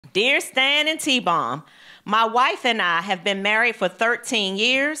Dear Stan and T-Bomb, my wife and I have been married for 13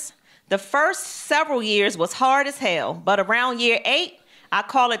 years. The first several years was hard as hell, but around year 8, I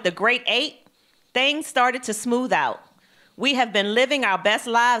call it the Great 8, things started to smooth out. We have been living our best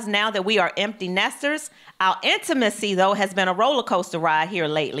lives now that we are empty nesters. Our intimacy, though, has been a roller coaster ride here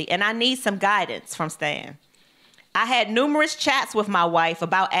lately, and I need some guidance from Stan. I had numerous chats with my wife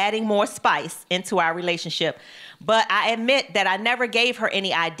about adding more spice into our relationship, but I admit that I never gave her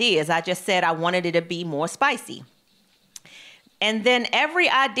any ideas. I just said I wanted it to be more spicy. And then every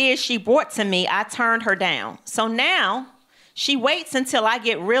idea she brought to me, I turned her down. So now she waits until I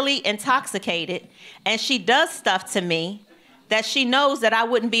get really intoxicated and she does stuff to me that she knows that I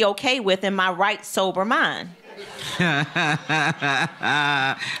wouldn't be okay with in my right, sober mind. Okay,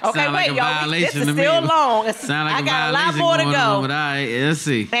 wait, y'all. This is still long. I got a lot more to go. Let's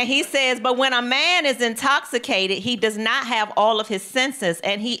see. And he says, but when a man is intoxicated, he does not have all of his senses,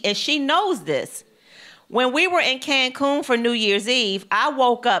 and she knows this. When we were in Cancun for New Year's Eve, I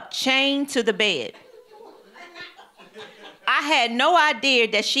woke up chained to the bed. I had no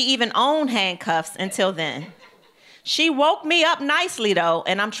idea that she even owned handcuffs until then. She woke me up nicely, though,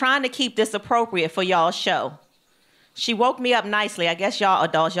 and I'm trying to keep this appropriate for y'all's show. She woke me up nicely. I guess y'all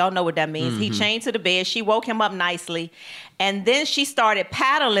adults, y'all know what that means. He chained to the bed. She woke him up nicely. And then she started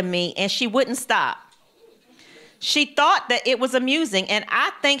paddling me, and she wouldn't stop. She thought that it was amusing, and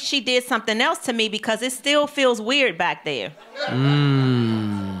I think she did something else to me because it still feels weird back there.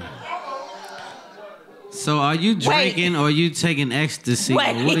 So are you drinking or are you taking ecstasy?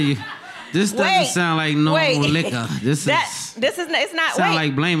 What are you? This doesn't sound like normal liquor. It's not. Sound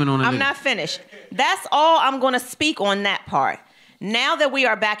like blaming on it. I'm not finished. That's all I'm going to speak on that part. Now that we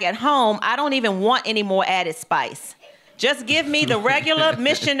are back at home, I don't even want any more added spice. Just give me the regular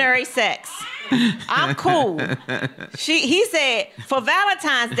missionary sex. I'm cool. He said, for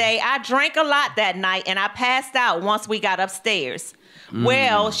Valentine's Day, I drank a lot that night and I passed out once we got upstairs.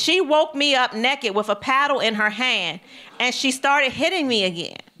 Well, she woke me up naked with a paddle in her hand and she started hitting me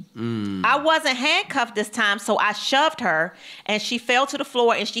again. I wasn't handcuffed this time, so I shoved her and she fell to the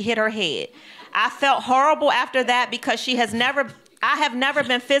floor and she hit her head. I felt horrible after that because I have never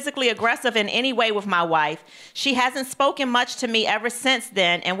been physically aggressive in any way with my wife. She hasn't spoken much to me ever since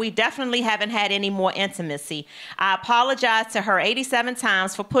then, and we definitely haven't had any more intimacy. I apologize to her 87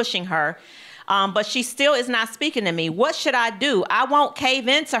 times for pushing her, but she still is not speaking to me. What should I do? I won't cave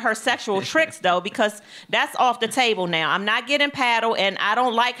into her sexual tricks, though, because that's off the table now. I'm not getting paddled, and I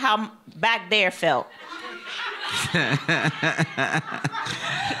don't like how back there felt.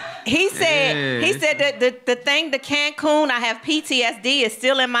 He said that the Cancun, I have PTSD, is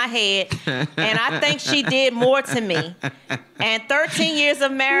still in my head, and I think she did more to me. And 13 years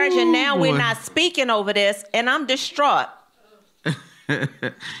of marriage, and now we're not speaking over this, and I'm distraught.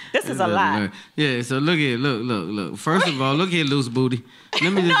 This is a lot. Yeah, so look here, look. First of all, look here, loose booty.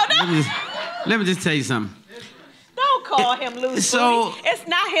 Let me just tell you something. Don't call him loose booty. It's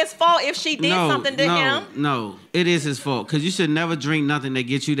not his fault if she did something to him. No, it is his fault. Because you should never drink nothing that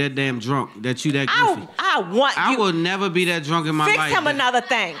gets you that damn drunk, that you that goofy. I will never be that drunk in my life. Fix him another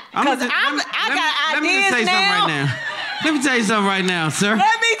thing. Because I got ideas now. Let me tell you something right now, sir.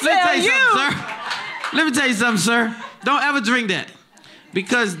 Let me tell you. Let me tell you something, sir. Don't ever drink that.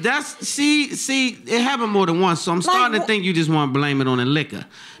 Because it happened more than once, so I'm starting to think you just want to blame it on the liquor.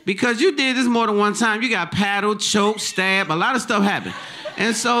 Because you did this more than one time. You got paddled, choked, stabbed, a lot of stuff happened.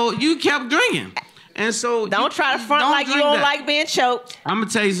 And so you kept drinking. And so don't try to front like you don't like being choked. I'm going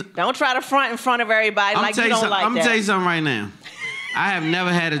to tell you. Don't try to front in front of everybody like you don't like that. I'm going to tell you something right now. I have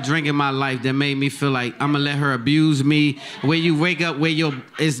never had a drink in my life that made me feel like I'm going to let her abuse me, where you wake up where your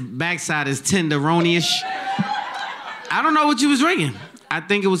backside is tenderoni-ish. I don't know what you was drinking. I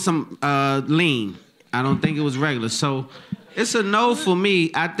think it was some lean. I don't think it was regular. So it's a no for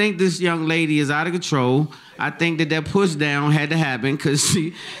me. I think this young lady is out of control. I think that push down had to happen because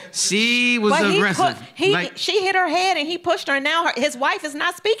she was aggressive. She hit her head and he pushed her, and now his wife is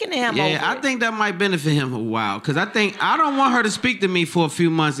not speaking to him. Yeah, I think that might benefit him a while because I don't want her to speak to me for a few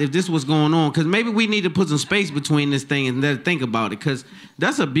months if this was going on, because maybe we need to put some space between this thing and let her think about it, because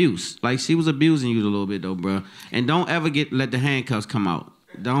that's abuse. Like, she was abusing you a little bit though, bro. And don't ever let the handcuffs come out.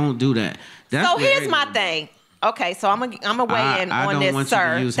 Don't do that. So here's my thing. Okay, so I'm gonna weigh in on this,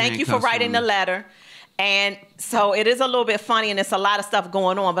 sir. Thank you for writing the letter. And so it is a little bit funny, and it's a lot of stuff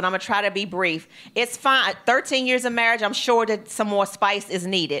going on, but I'm going to try to be brief. It's fine. 13 years of marriage, I'm sure that some more spice is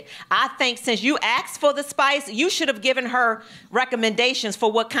needed. I think since you asked for the spice, you should have given her recommendations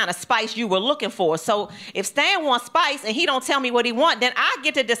for what kind of spice you were looking for. So if Stan wants spice and he don't tell me what he wants, then I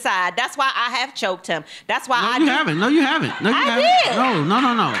get to decide. That's why I have choked him. That's why No, you haven't. No, you haven't. No, you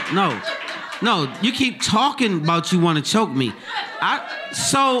haven't. Did. No, you keep talking about you want to choke me.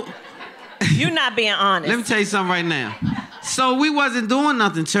 You're not being honest. Let me tell you something right now. So we wasn't doing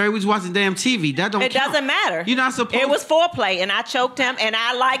nothing, Terry. We was watching damn TV. That don't count. It doesn't matter. You're not supposed. It was foreplay, and I choked him, and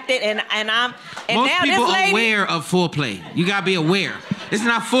I liked it, and Most now people this lady, aware of foreplay. You gotta be aware. It's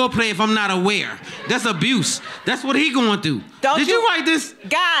not foreplay if I'm not aware. That's abuse. That's what he going through. Did you write this?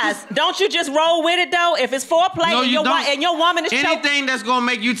 Guys, don't you just roll with it though? If it's foreplay No, and, your woman is choking. Anything that's gonna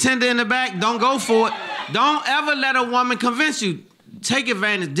make you tender in the back, don't go for it. Don't ever let a woman convince you. Take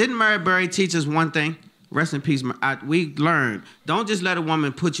advantage. Didn't Mary Berry teach us one thing? Rest in peace. We learned. Don't just let a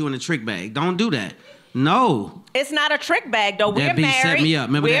woman put you in a trick bag. Don't do that. No. It's not a trick bag, though. That We're beat married. set me up.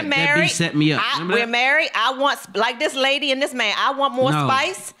 Remember we're that? married. That beat set me up. We're married. I want, like this lady and this man, I want more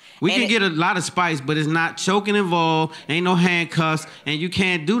spice. We can get a lot of spice, but it's not choking involved. Ain't no handcuffs, and you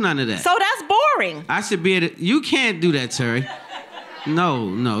can't do none of that. So that's boring. I should be able to. You can't do that, Terry. No,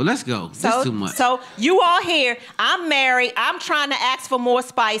 let's go. That's too much. So you all here, I'm married. I'm trying to ask for more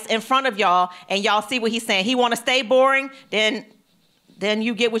spice in front of y'all, and y'all see what he's saying. He want to stay boring, then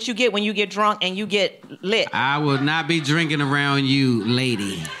you get what you get when you get drunk and you get lit. I will not be drinking around you,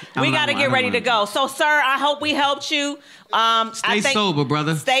 lady. We got to get ready to go. So, sir, I hope we helped you. Stay sober,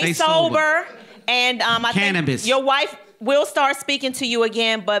 brother. Stay sober. And I Cannabis. think your wife will start speaking to you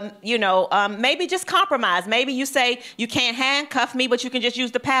again, but, maybe just compromise. Maybe you say you can't handcuff me, but you can just use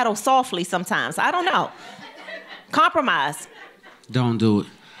the paddle softly sometimes. I don't know. Compromise. Don't do it.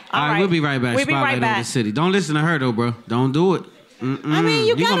 All right, we'll be right back. We'll be right back. Over the city. Don't listen to her, though, bro. Don't do it. I mean,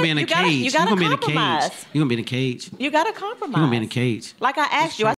 you're gonna be in a cage. You gotta compromise. You're gonna be in a cage. You gotta compromise. You're gonna be in a cage. Like I asked you.